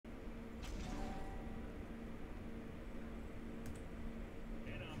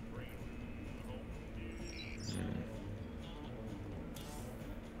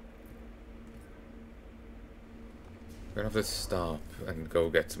gonna have to stop and go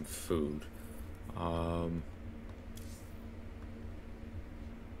get some food.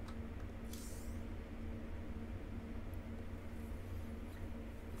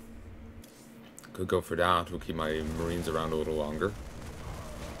 Could go for that. We'll keep my Marines around a little longer.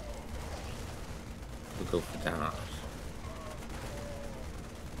 We'll go for that.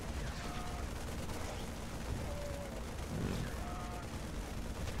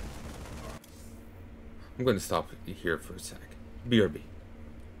 I'm going to stop here for a sec. BRB.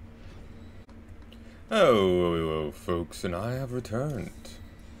 Oh, folks, and I have returned.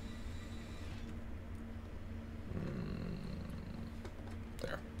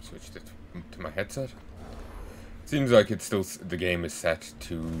 There, switched it to my headset. Seems like it's still, the game is set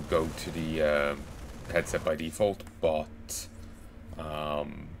to go to the headset by default, but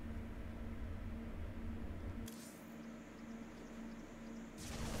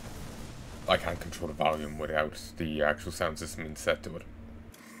I can't control the volume without the actual sound system being set to it.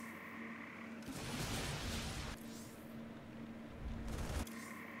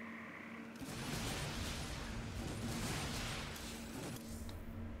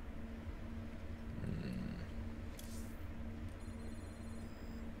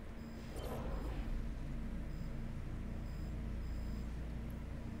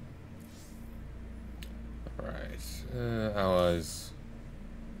 Allies.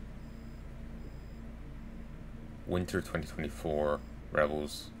 Winter 2024.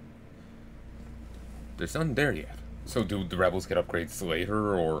 Rebels. There's none there yet. So do the Rebels get upgrades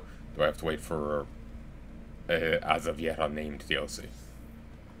later, or do I have to wait for as of yet unnamed DLC?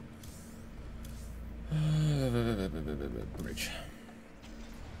 Bridge.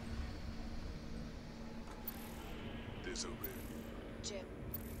 Jim,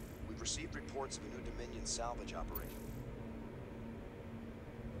 we've received reports of a new Dominion salvage operation.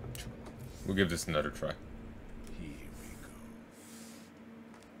 We'll give this another try. Here we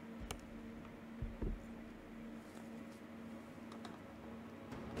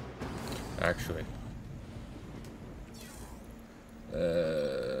go. Actually.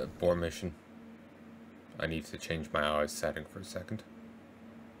 Boar mission. I need to change my allies setting for a second.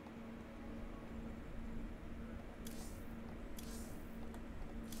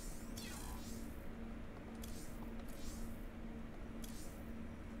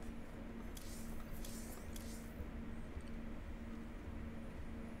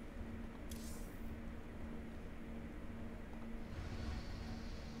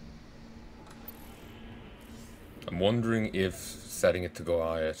 I'm wondering if setting it to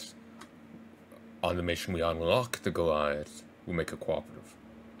Goliath on the mission we unlock the Goliath will make it cooperative.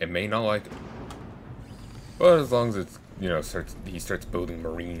 It may not like it, but as long as it's, you know, he starts building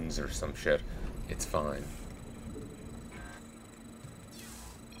Marines or some shit, it's fine.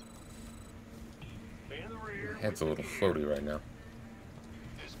 My head's a little floaty right now.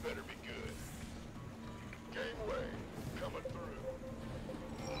 This better be good. Gateway coming through.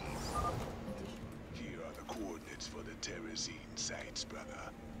 Here are the coordinates for the Terrazine sites,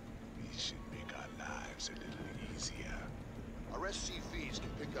 brother. These should make our lives a little easier. Our SCVs can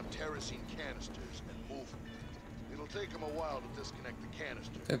pick up Terrazine canisters and move them. It'll take them a while to disconnect the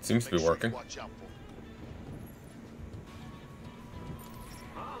canister. It seems to be working. Watch out for them.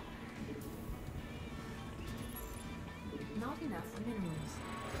 Not enough minerals.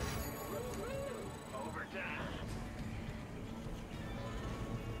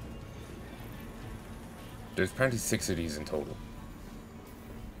 There's apparently 6 of these in total.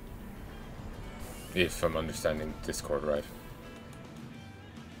 If I'm understanding Discord right.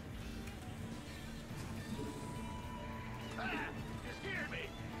 You scared me.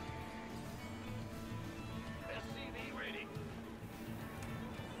 SCV ready.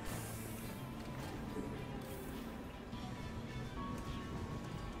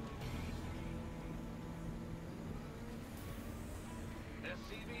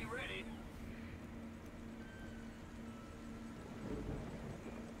 SCV ready.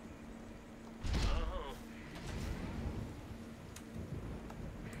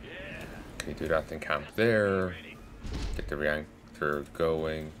 Okay, do that, then camp there. Get the reactor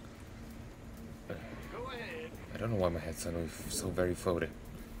going. I don't know why my head's suddenly so very floaty.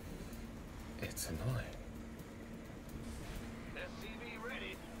 It's annoying.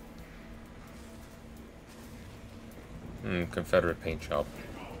 Confederate paint job.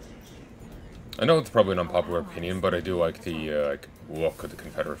 I know it's probably an unpopular opinion, but I do like the look of the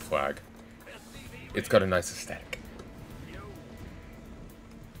Confederate flag. It's got a nice aesthetic.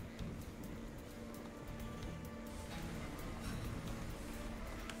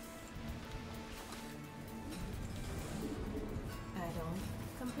 Add-on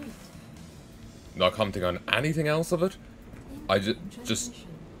complete. Not commenting on anything else of it, just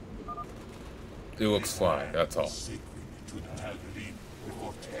it looks fly, that's all. Sacred to Palnai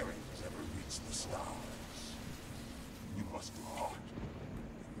before Terrans ever reach the stars. You must depart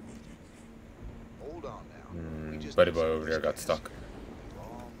immediately. Hold on now. We just Buddy need boy some over there got distance. stuck.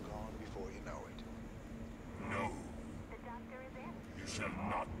 Long gone before you know it. No. You shall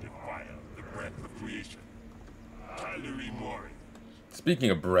not defile the breath of creation. Palnai Mori. Speaking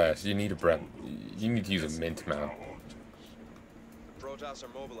of breath, you need a breath. You need to use a mint mount. The Protoss are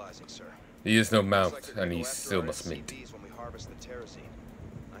mobilizing, sir. He is no Looks mount, like they're and gonna he go after still our must mint. SCVs when we harvest the terrazine.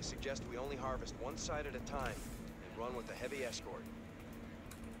 I suggest we only harvest one side at a time and run with a heavy escort.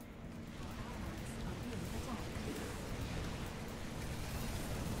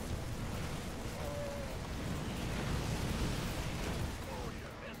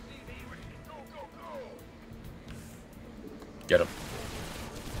 Get him.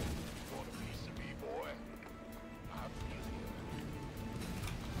 Want a piece of me, boy? I feel you.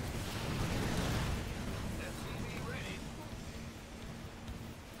 SCV ready.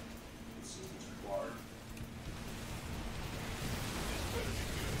 Assistance required. This better be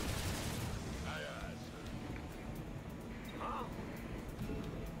good. Aye, aye, sir. Huh?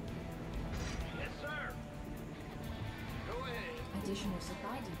 Yes, sir. Go ahead. Additional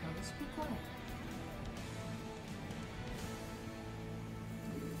supply depots required.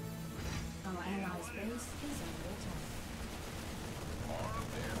 Our allies' base is under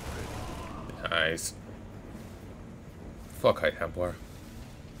attack. Nice. Fuck High Templar.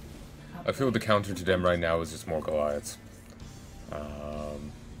 I feel the counter to them right now is just more Goliaths.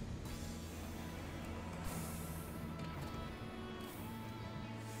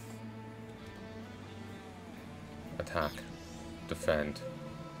 Attack. Defend.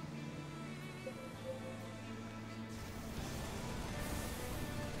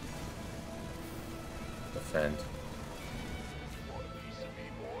 Defend. Want a piece of me,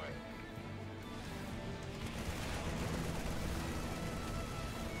 boy?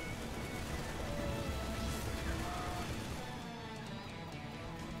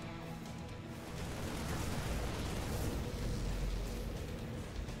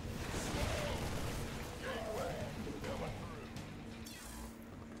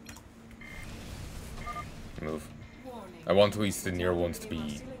 Move. I want at least the near ones to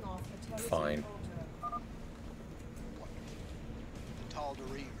be fine. The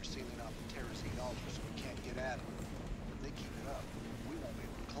Tal'Darim are sealing off the terrazine altar so we can't get at them. If they keep it up, we won't be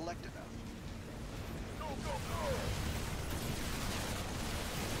able to collect enough. Go, go, go!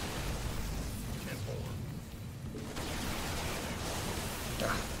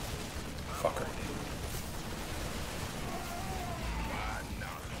 Fucker.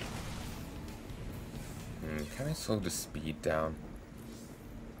 Can I slow the speed down?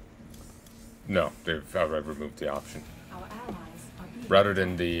 No, they've outright removed the option. Our allies are being Rather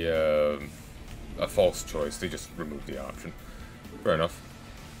than the a false choice, they just removed the option. Fair enough.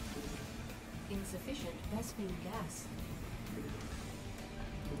 insufficient Vespene gas.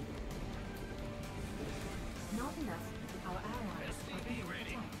 Not enough. Our allies are being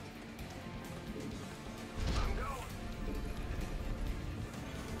attacked.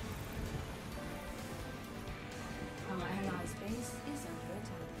 Our allies' base is under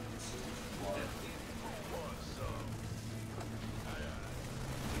attack.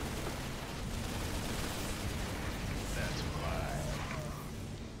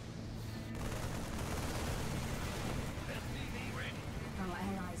 Our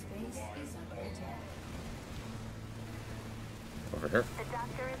allies' base is under attack. Over here.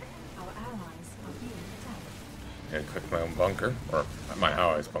 Our allies are being attacked. And click my own bunker, or my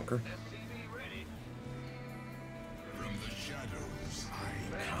allies' bunker. From the shadows I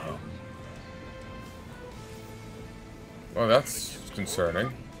come. Well, that's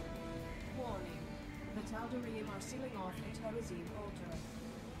concerning. Warning. The Tal'Darim are sealing off the Terrazine altar.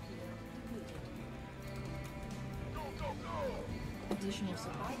 Depleted. Additional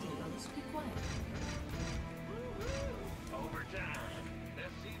supply depots required. Overtime.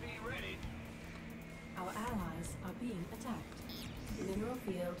 SCV ready. Our allies are being attacked. Mineral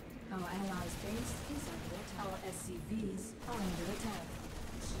field. Our allies' base is under attack. Our SCVs are under attack.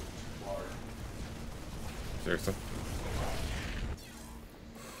 Seriously.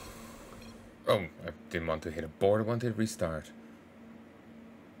 Oh, I didn't want to hit a board, I wanted to restart.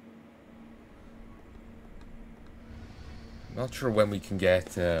 Not sure when we can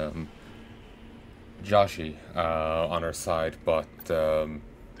get Joshi on our side, but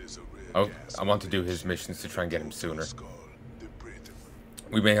There's a rare gas I want to do his missions to try and get him sooner. skull, the Protoss.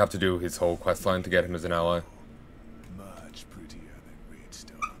 We may have to do his whole quest line to get him as an ally. Much prettier than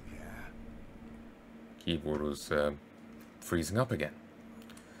Redstone, yeah. Keyboard was freezing up again.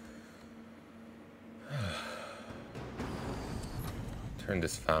 Turn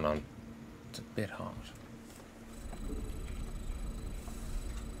this fan on. It's a bit hot.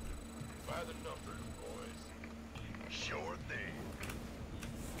 By the numbers, boys. Sure thing.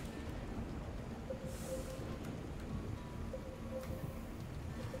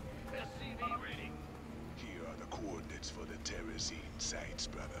 SCV ready. Here are the coordinates for the terrazine sites,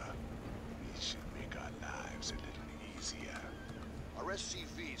 brother. These should make our lives a little easier. Our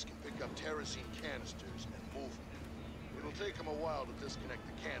SCVs can pick up terrazine canisters and move them. It'll take them a while to disconnect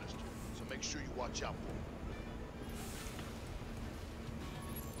the canister, so make sure you watch out for them.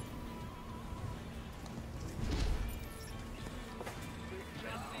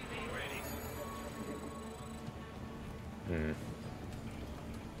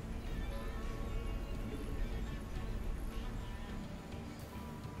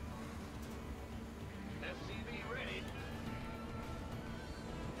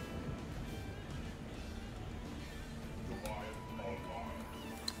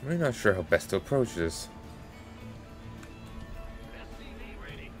 I'm really not sure how best to approach this.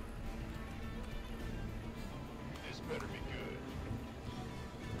 This better be good.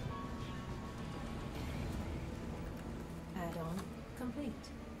 Add-on complete.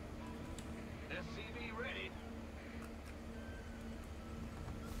 SCV ready.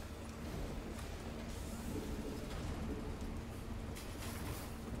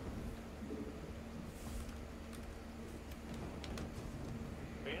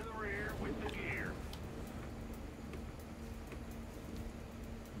 In the rear with the gear.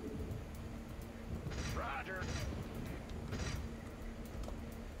 Roger.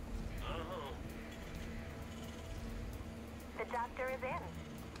 The doctor is in.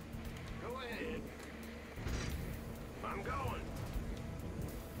 Go ahead. I'm going.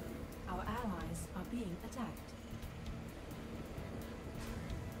 Our allies are being attacked.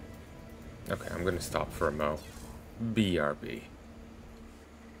 Okay, I'm gonna stop for a mo. BRB.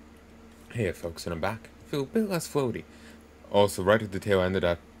 Hey folks, and I'm back. Feel a bit less floaty. Also, right at the tail end of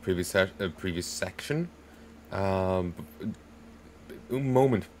that previous section, a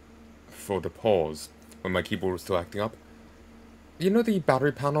moment for the pause when my keyboard was still acting up. You know the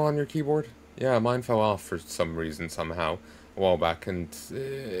battery panel on your keyboard? Yeah, mine fell off for some reason somehow a while back, and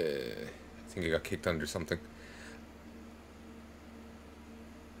I think it got kicked under something.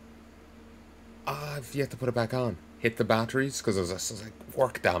 I've yet to put it back on. Hit the batteries because I was like,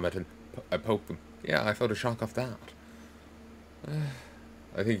 work damn it, and I poked them. Yeah, I felt a shock off that.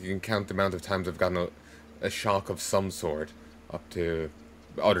 I think you can count the amount of times I've gotten a shock of some sort up to,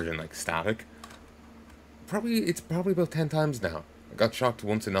 other than like static. It's probably about 10 times now. I got shocked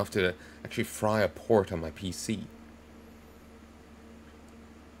once enough to actually fry a port on my PC.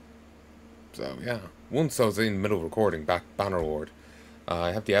 So yeah, once I was in the middle of recording back Bannerlord.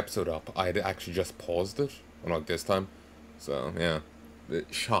 I have the episode up. I had actually just paused it, unlike this time. So yeah,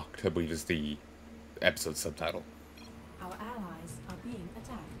 shocked I believe is the episode subtitle. Our allies are being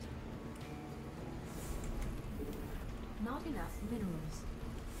attacked. Not enough minerals.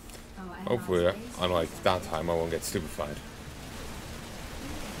 Our allies' Hopefully, base unlike is that time, I won't get stupefied.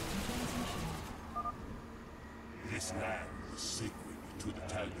 This land was sacred to the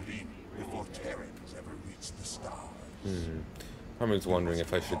Tal'Darim before Terrans ever reached the stars. I was wondering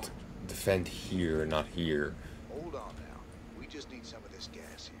if I should defend here, not here. Hold on now. We just need some of this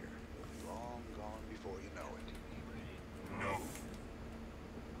gas here. It'll be long gone before you know it. No.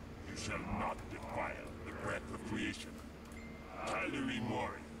 You shall not defile the breath of creation. Tal'Darim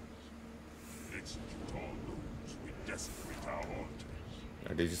warriors. Execute all those we desecrate our altars.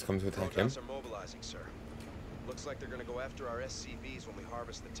 Are they just come to attack him? Protoss are mobilizing, sir. Looks like they're gonna go after our SCVs when we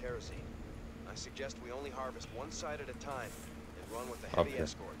harvest the terrazine. I suggest we only harvest one side at a time and run with a heavy Okay.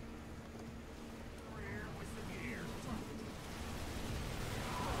 escort. Rear with the gear.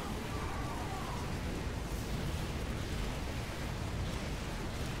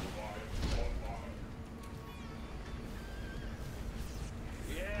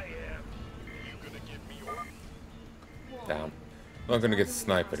 Yeah. You gonna give me your... Damn. I'm not gonna get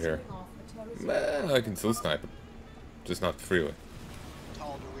sniped here. I can still snipe it. Just not freely.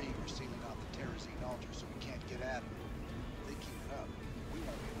 Tal'Darim are sealing off the terrazine altar so we can't get at them. If they keep it up, we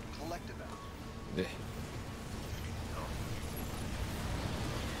won't be able to collect enough. Eh.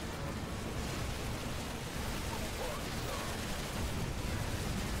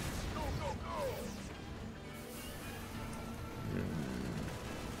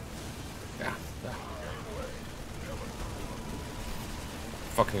 Yeah.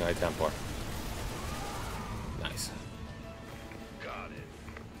 Fucking I-Templar. Nice. Got it.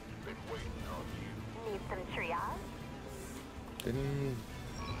 Been waiting on you. Need some triage?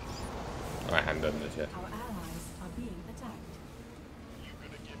 I haven't done this yet. Our allies are being attacked. You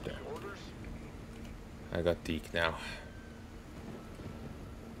gonna give me orders? I got Deke now.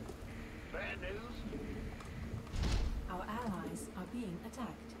 Bad news? Our allies are being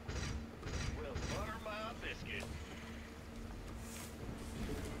attacked. Well, butter my biscuit.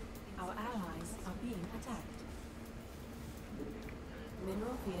 Our allies are being attacked.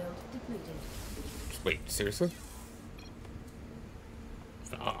 Mineral field depleted. Wait, seriously?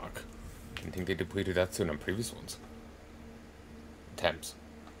 Fuck. Didn't think they depleted that soon on previous ones. Attempts.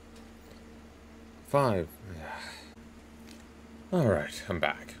 5. Alright, I'm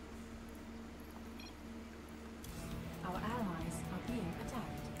back. Our allies are being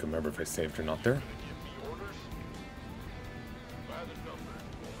attacked. Can remember if I saved or not there. Give me orders? By the numbers,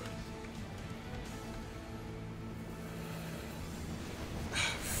 boys.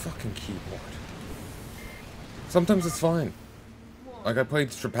 Fucking keyboard. Sometimes it's fine. Like I played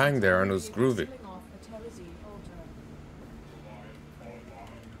Trepang there and it was groovy. This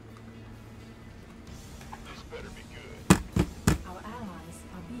better be good. Our allies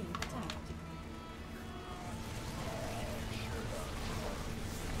are being attacked.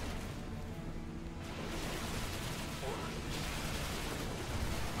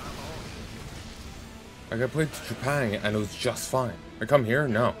 Like I played Trepang and it was just fine. I come here,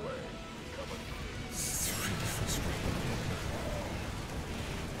 no. It's really frustrating.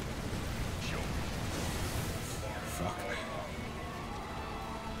 Fuck.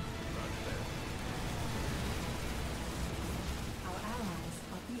 Our allies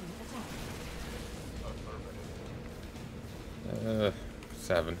are being attacked.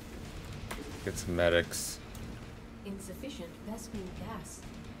 7. Get some medics. Insufficient Vespene gas.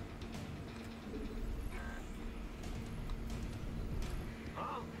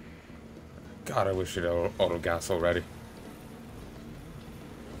 God, I wish it had auto gas already.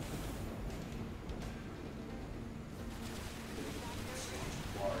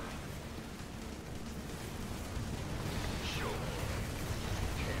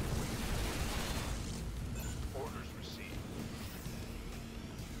 Orders received.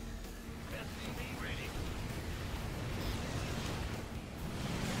 SCV ready.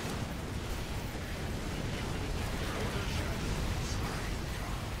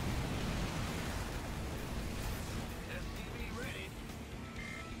 SCV ready.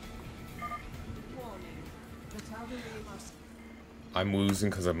 Warning. The cavalry are I'm losing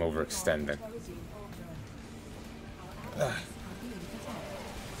because I'm overextending. Terrazine order. Our allies are being attacked.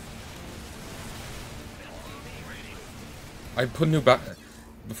 I put new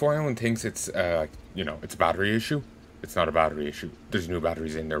before anyone thinks it's you know, it's a battery issue. It's not a battery issue. There's new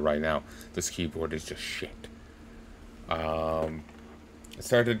batteries in there right now. This keyboard is just shit. It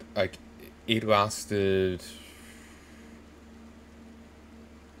started like it lasted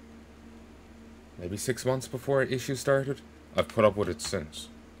maybe 6 months before issue started. I've put up with it since.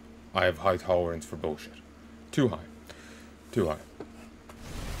 I have high tolerance for bullshit. Too high. Too high.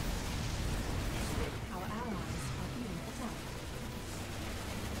 Our allies are being attacked.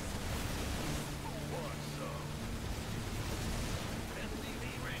 SCV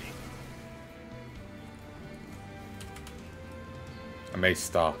ready. I may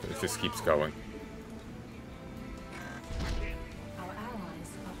stop if this keeps going. Our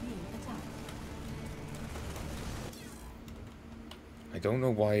allies are being attacked. I don't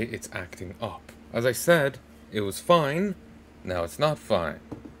know why it's acting up. As I said, it was fine. Now it's not fine.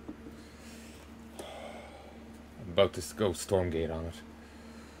 I'm about to go Stormgate on it.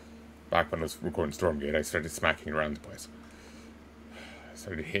 Back when I was recording Stormgate, I started smacking around the place. I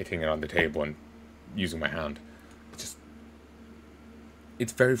started hitting it on the table and using my hand.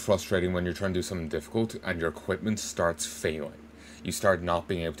 It's very frustrating when you're trying to do something difficult and your equipment starts failing. You start not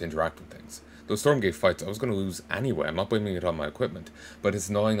being able to interact with things. Those Stormgate fights, I was going to lose anyway. I'm not blaming it on my equipment. But it's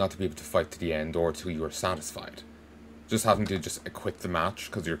annoying not to be able to fight to the end or till you are satisfied. Just having to just quit the match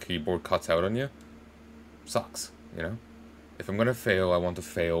because your keyboard cuts out on you sucks, you know? If I'm going to fail, I want to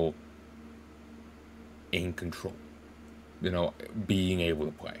fail in control. You know, being able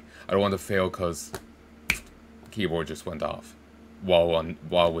to play. I don't want to fail because the keyboard just went off. While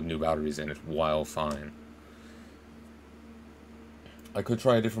with new batteries in it, while fine. I could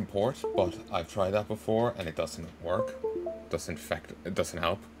try a different port, but I've tried that before and it doesn't work. It doesn't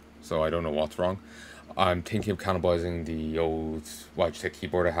help. So I don't know what's wrong. I'm thinking of cannibalizing the old Logitech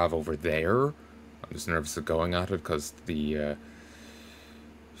keyboard I have over there. I'm just nervous of going at it because the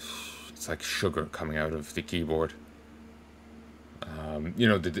it's like sugar coming out of the keyboard. You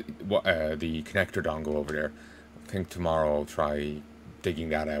know, the connector dongle over there. I think tomorrow I'll try digging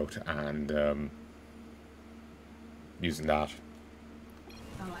that out and using that.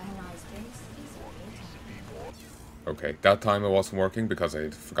 Okay, that time it wasn't working because I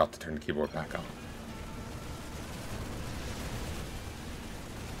forgot to turn the keyboard back on.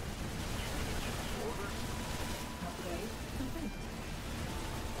 Upgrade complete.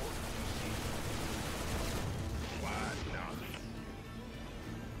 Why not?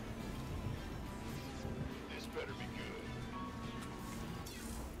 This better be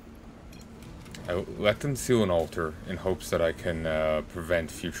good. I'll let them seal an altar in hopes that I can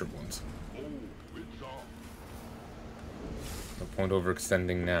prevent future ones. Oh, it's on. No point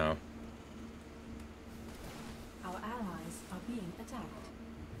overextending now. Our allies are being attacked.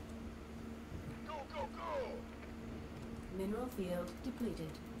 Go, go, go! Mineral field depleted.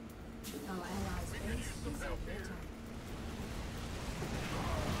 Our allies' base is under attack.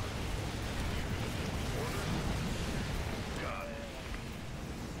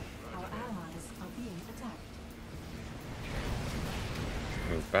 Our allies are being attacked.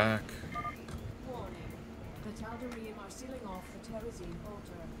 Move back. Warning. The Tal'Darim are sealing off the Terrazine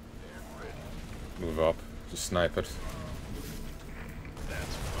altar. Move up. Just snipe it.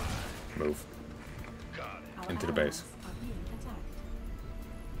 That's fine. Move. Got it. Our Into the allies base. are being attacked.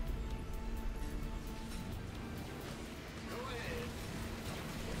 Go ahead.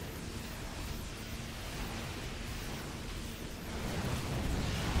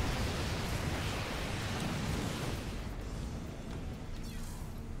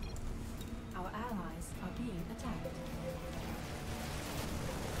 Our allies are being attacked.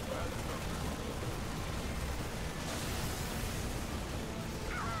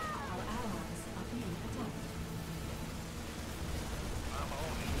 Our allies are being attacked. I'm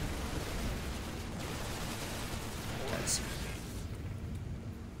on it. Nice.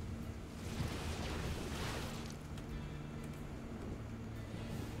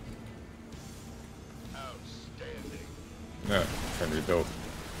 Outstanding. No, trying to rebuild.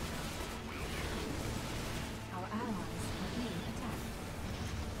 Our allies are being attacked.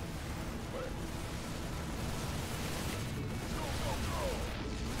 Go, go, go!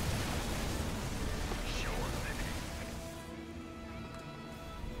 Sure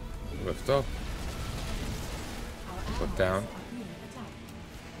thing. Lift up. Our Put allies down. are being attacked.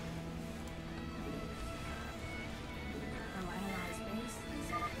 Our allies' base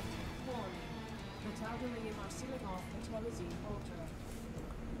is under attack. Warning. The Tal'Darim are sealing off the Terrazine altar.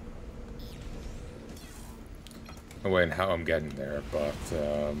 No way in how I'm getting there, but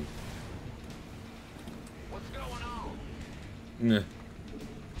What's going on? nah.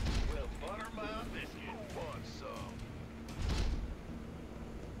 Well, butter my biscuit. Want some?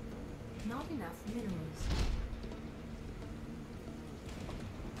 Not enough minerals.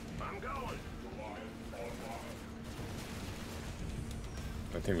 I'm going.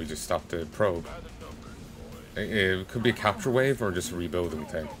 I think we just stopped the probe. By the numbers, boys. It could be a capture wave or just a rebuilding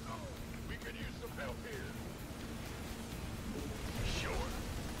thing. We could use some help here. Sure.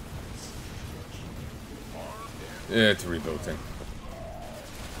 Armed and Yeah, it's a rebuild thing.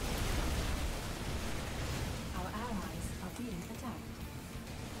 Our allies are being attacked.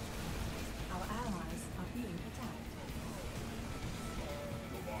 Our allies are being attacked.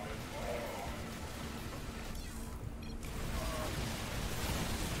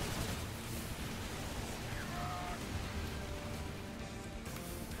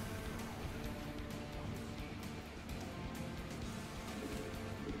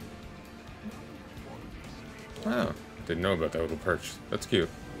 Oh, didn't know about that little perch. That's cute.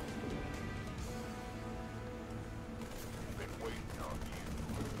 been waiting on you.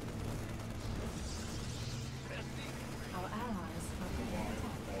 Our allies are being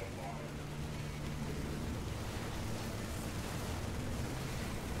attacked.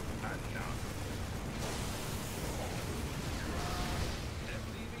 Enough.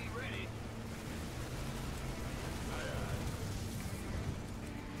 FTV ready. Aye, aye.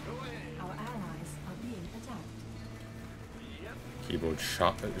 Go ahead. Our allies are being attacked. Yep. Keyboard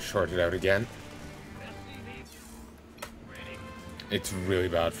shorted out again. FTV ready. It's really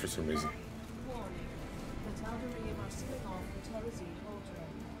bad for some reason. Warning. The Tal'Darim are sealing off the Terrazine altar.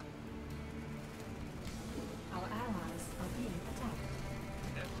 Our allies are being attacked.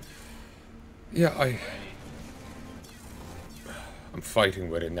 Yeah, I'm fighting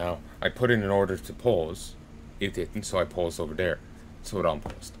with it now. I put in an order to pause. It didn't, so I paused over there. So it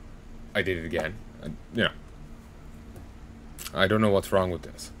unpaused. I did it again. You know. I don't know what's wrong with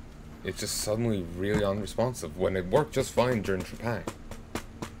this. It's just suddenly really unresponsive when it worked just fine during Trepang.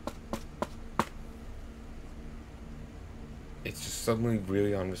 It's just suddenly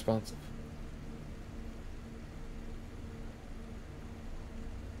really unresponsive.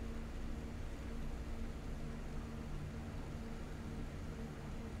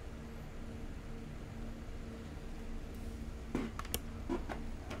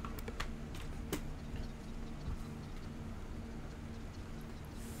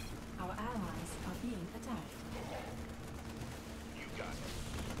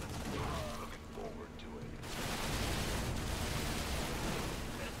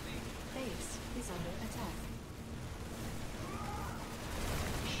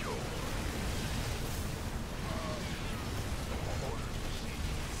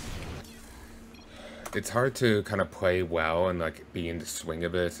 it's hard to kind of play well and like be in the swing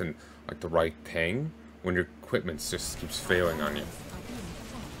of it and like the right thing when your equipment just keeps failing on you.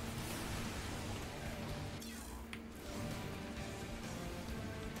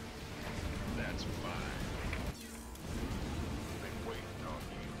 That's fine. Been waiting on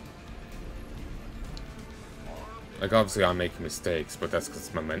you. Like obviously I'm making mistakes, but that's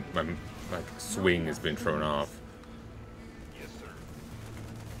because my like swing has been thrown off. Yes, sir.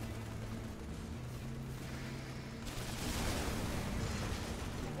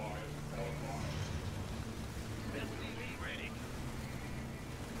 SCV ready.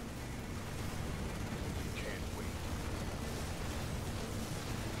 Can't wait.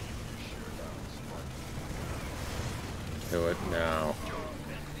 Sure sounds smart. Do it now.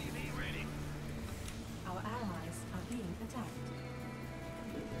 SCV ready. Our allies are being attacked.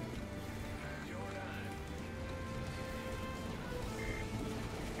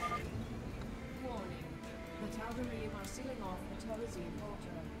 Warning. The Tal'Darim are sealing off the Terrazine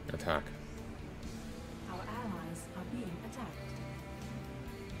altar. Attack. Our allies are being attacked.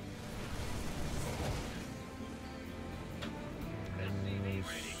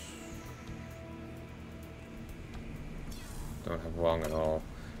 Don't have long at all.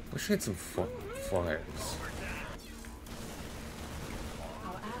 Wish I had some flyers.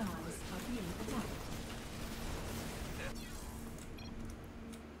 Our allies are being attacked.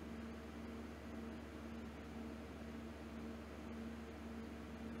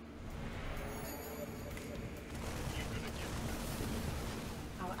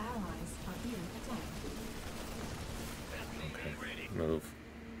 Our allies are being attacked. Move.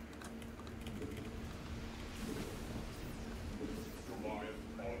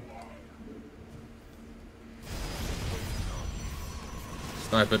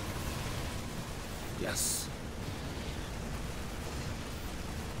 Snipe it. Yes.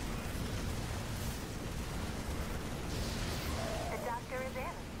 The doctor is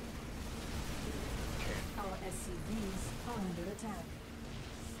in. Our SCVs are under attack.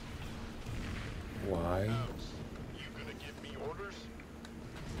 Why? You gonna give me orders?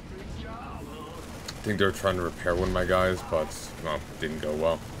 Good job, huh? I think they were trying to repair one of my guys, but no, it didn't go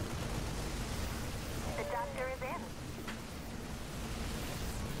well. The doctor is in.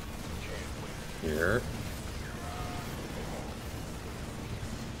 Here.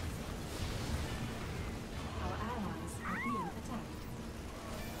 Our allies are being attacked.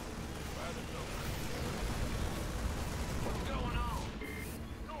 What's going on?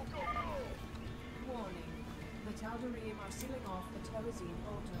 Go, go, go! Warning. The Tal'Darim are sealing off the Terrazine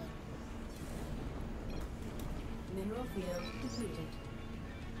altar. Mineral field depleted.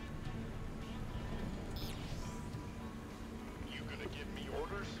 You gonna give me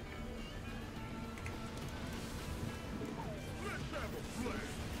orders? Let's have a play.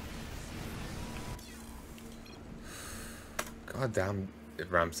 God damn, it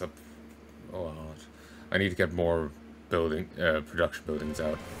ramps up a lot. I need to get more production buildings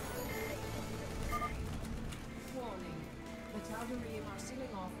out. Warning. The Tal'Darim are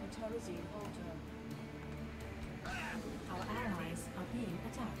sealing off the Terrazine altar. Our allies are being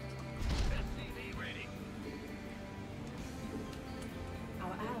attacked. SCV ready.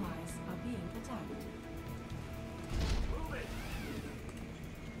 Our allies are being attacked. Move it.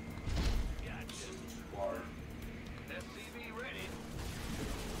 Gotcha. SCV ready.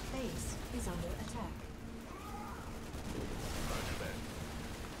 Base is under attack. Roger that.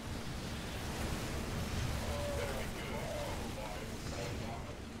 Better be good.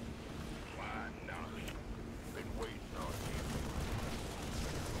 Why not? Been waiting on you.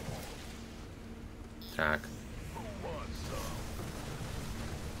 Attack. Who wants some?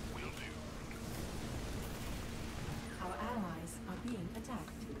 Will do. Our allies are being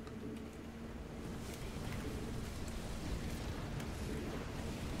attacked.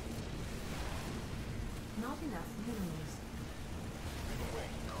 Not enough minerals. Been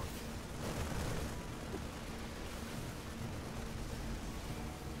waiting on you.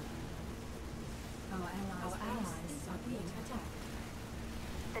 Our allies are being attacked.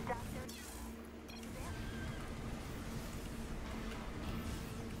 The doctor is in.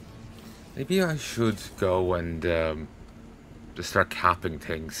 Maybe I should go and just start capping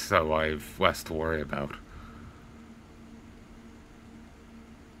things so I've less to worry about.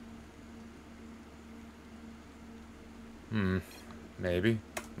 Maybe.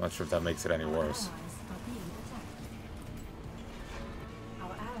 Not sure if that makes it any worse. Our allies are being attacked.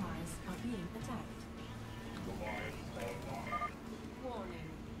 Our allies are being attacked. Warning.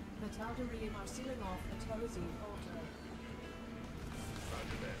 The Tal'Darim are sealing off the Terrazine altar.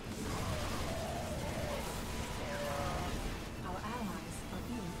 Roger that. Our allies are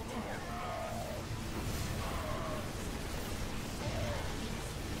being attacked.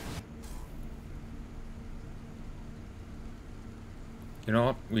 You know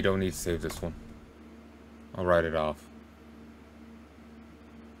what? We don't need to save this one. I'll write it off.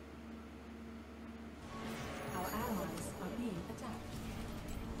 Our allies are being attacked.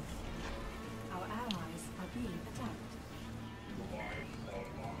 Our allies are being attacked.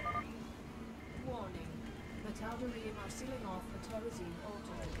 Warning. The Tal'Darim are sealing off the Terrazine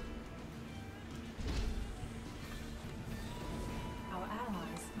altar. Our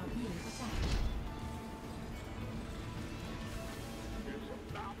allies are being attacked.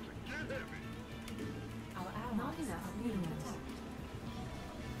 Our allies are being attacked.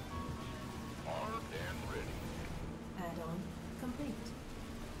 Armed and ready. Add-on complete.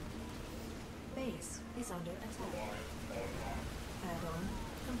 Base is under attack. Add-on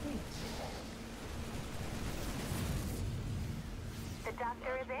complete. The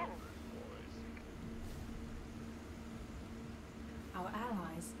doctor is in. Our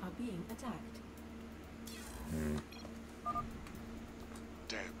allies are being attacked.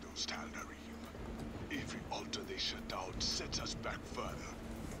 Damn those Tal'Darim. Every altar they shut down sets us back further.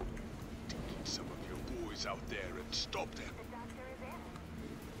 To get some of your boys out there and stop them. The doctor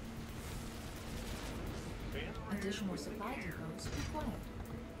is in. Additional supply depots required.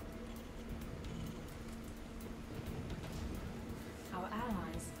 Our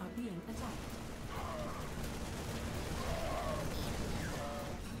allies are being attacked.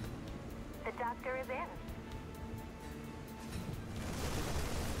 The doctor is in.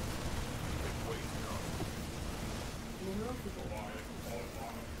 Mineral field.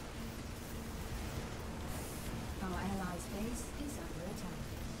 Our allies' base is under attack.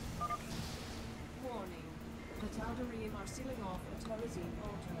 Warning. The Tal'Darim are sealing off the Terrazine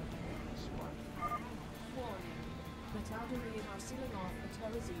altar. Warning. The Tal'Darim are sealing off the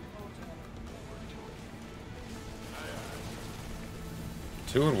Terrazine altar.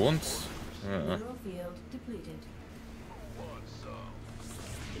 2 at once? Mineral field depleted.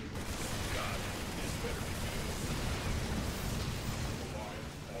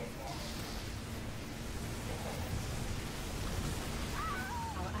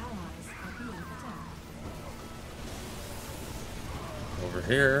 Our allies are being attacked. Over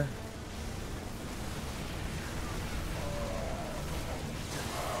here.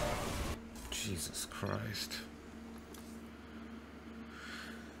 Jesus Christ.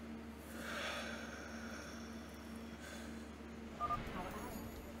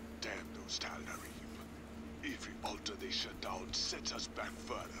 Damn those Tal'Darim. Every altar they shut down sets us back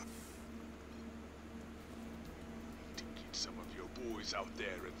further. To get some of your boys out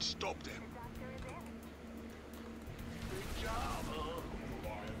there and stop them. The doctor is in. Good job, huh?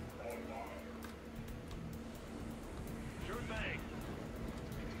 Sure thing.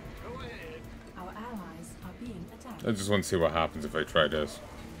 Go ahead. Our allies are being attacked. I just want to see what happens if I try this.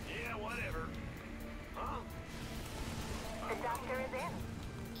 Yeah, whatever. Huh? The doctor is in.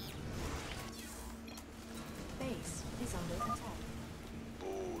 Base is under attack.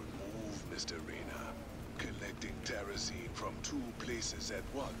 Bold move, Mr. Reyna. Collecting Terrazine from 2 places at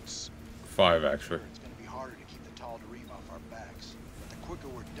once. 5 actually. It's going to be harder to keep the Tal'Darim off our backs. But the quicker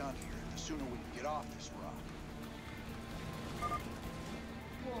we're done here, the sooner we can get off this rock.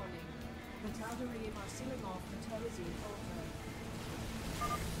 Warning. The Tal'Darim are sealing off the Terrazine altar.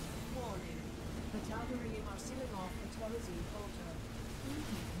 Warning. The Tal'Darim are sealing off the Terrazine altar.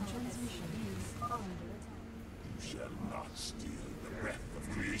 Transmission is under attack. You shall not steal the breath of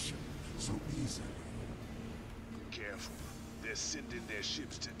creation so easily. Careful. They're sending their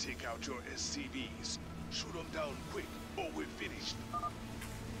ships to take out your SCVs. Shoot them down quick, or we're finished.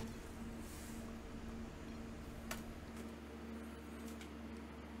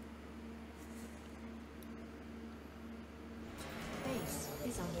 Base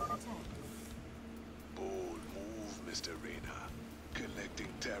is under attack. Bold move, Mr. Reyna.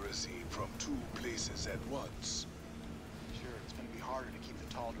 Collecting Terrazine from 2 places at once. Sure, it's going to be harder to keep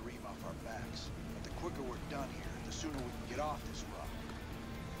the Tal'Darim off our backs. But the quicker we're done here, the sooner we can get off this rock.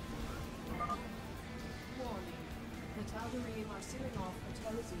 Warning. The Tal'Darim are sealing off the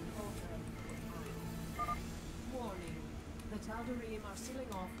Terrazine altar. Warning. The Tal'Darim are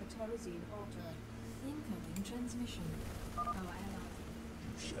sealing off the Terrazine altar. Incoming transmission. Our allies.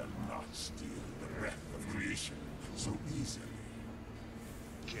 You shall not steal the breath of creation so easily.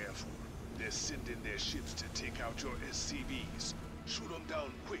 Careful. They're sending their ships to take out your SCVs. Shoot them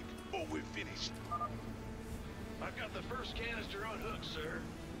down quick, or we're finished. I've got the first canister on hook, sir.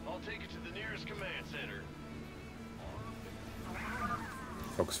 I'll take it to the nearest command center.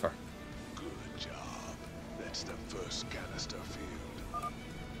 Focus fire. Good job. That's the first canister filled.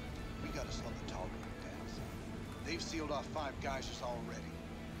 We got to slow the Tal'Darim down. They've sealed off 5 geysers already.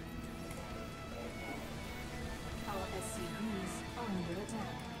 Our SCVs are under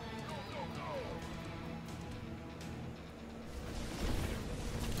attack.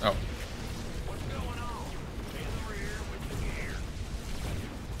 Oh. What's going on? In the rear with the gear.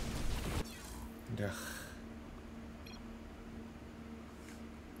 Ugh.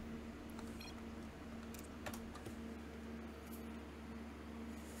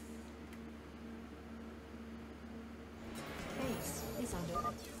 Base is under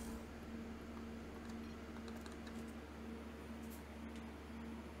attack.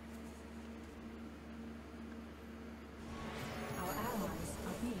 Our allies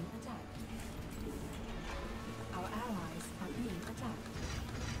are being attacked. Our allies are being attacked.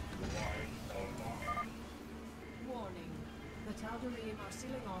 Warning. The Tal'Darim are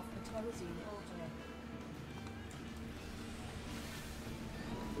sealing off the Terrazine altar.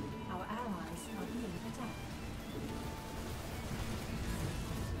 Our allies are being attacked.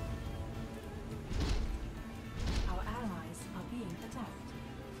 Our allies are being attacked.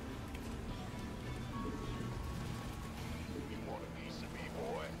 You want a piece of me,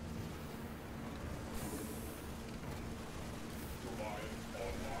 boy?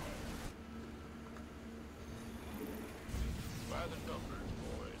 By the numbers,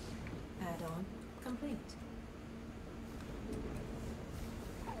 boys. Add-on complete.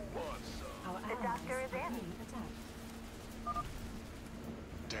 Who wants some? Our The allies doctor is are in. being attacked.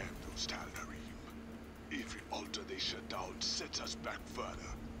 Damn those Tal'Darim. Every altar they shut down sets us back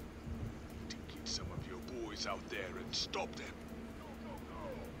further. Need to get some of your boys out there and stop them.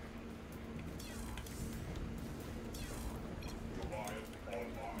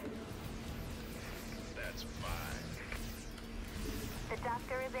 That's fine. The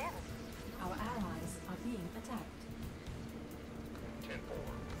doctor is in. Our allies are being attacked. 10-4.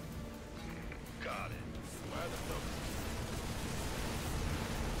 Got it. By the numbers.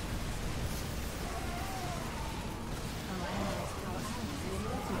 Our allies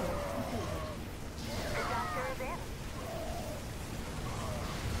linear field completed. The doctor is in.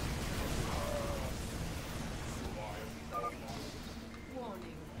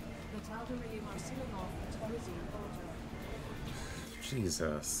 Warning. The Tal'Darim are sealing off the Terrazine altar.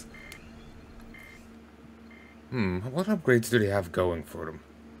 Jesus. What upgrades do they have going for them?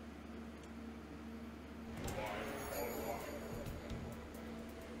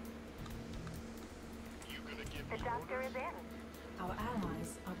 You gonna give The me doctor is in. Our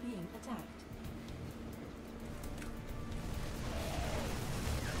allies are being attacked.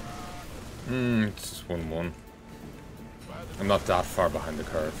 It's just 1-1. I'm not that far behind the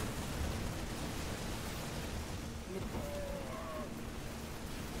curve.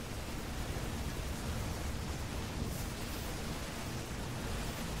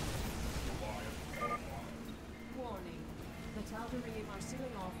 Warning. The Tal'Darim are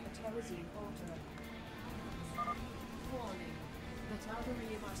sealing off the Terrazine altar. Warning. The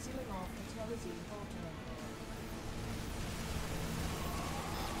Tal'Darim are sealing off the Terrazine altar.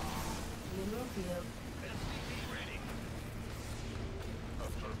 Mineral field. SCV ready.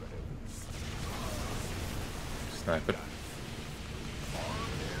 affirmative. Snipe it.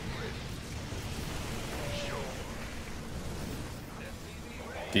 Armed and ready. Sure.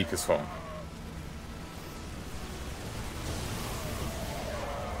 Geek is falling.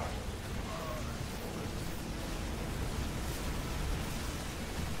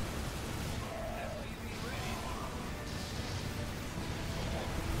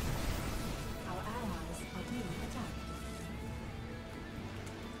 Our allies are being attacked.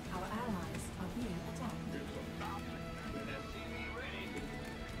 Our allies are being attacked. SCV ready.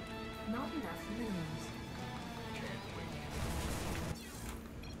 Not enough minerals.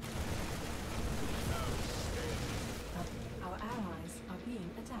 Our allies are being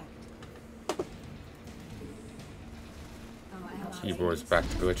attacked. Our allies Keyboard's back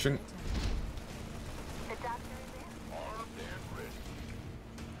to glitching. The doctor is in. Armed and ready.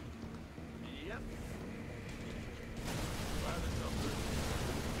 Yep. By the numbers.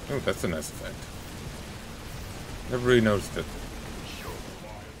 Oh, that's a nice effect. Never really noticed it. Sure.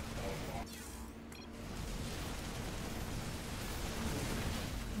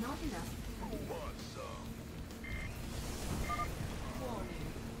 Not enough. Who wants some? Warning.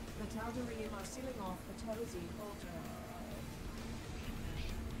 The Tal'Darim are sealing off the Terrazine altar.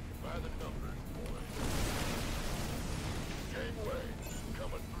 By the numbers, boy. Gateway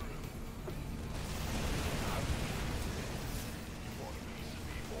coming through. You want a piece of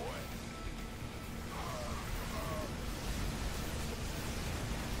me, boy?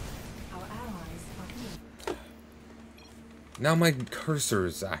 Our allies are being Now my cursor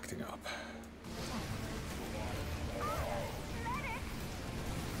is acting up.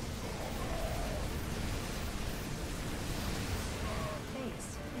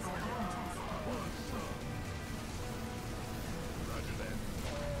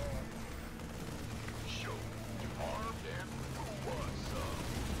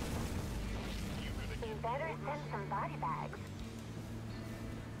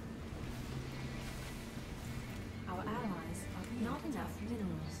 enough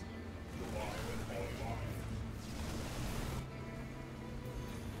minerals.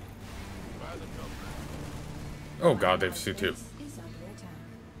 Oh god, they've C2. Base is under attack.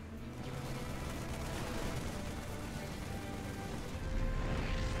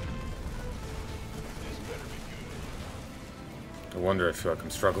 No wonder I feel like I'm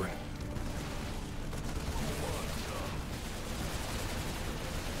struggling.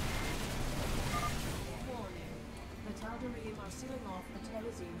 Warning. The Tal'Darim are sealing off the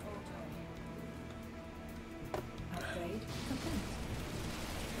Terrazine auto. Upgrade complete.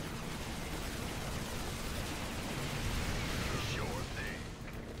 Sure thing.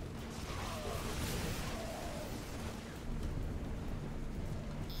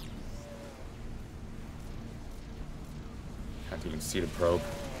 Can't even see the probe.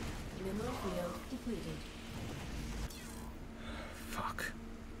 Mineral field depleted. Fuck.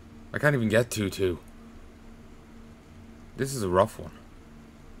 I can't even get 2-2. This is a rough one.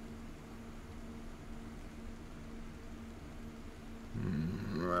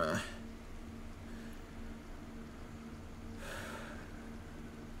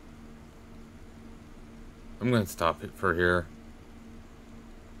 I'm gonna stop it for here.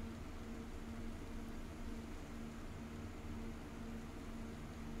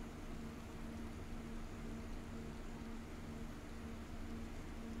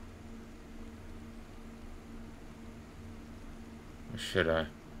 Or should I?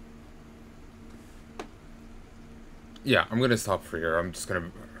 Yeah, I'm gonna stop for here. I'm just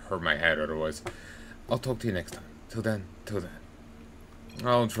gonna hurt my head otherwise. I'll talk to you next time. Till then.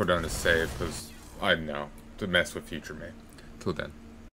 I'll throw down a save because I don't know. To mess with future me. Till then.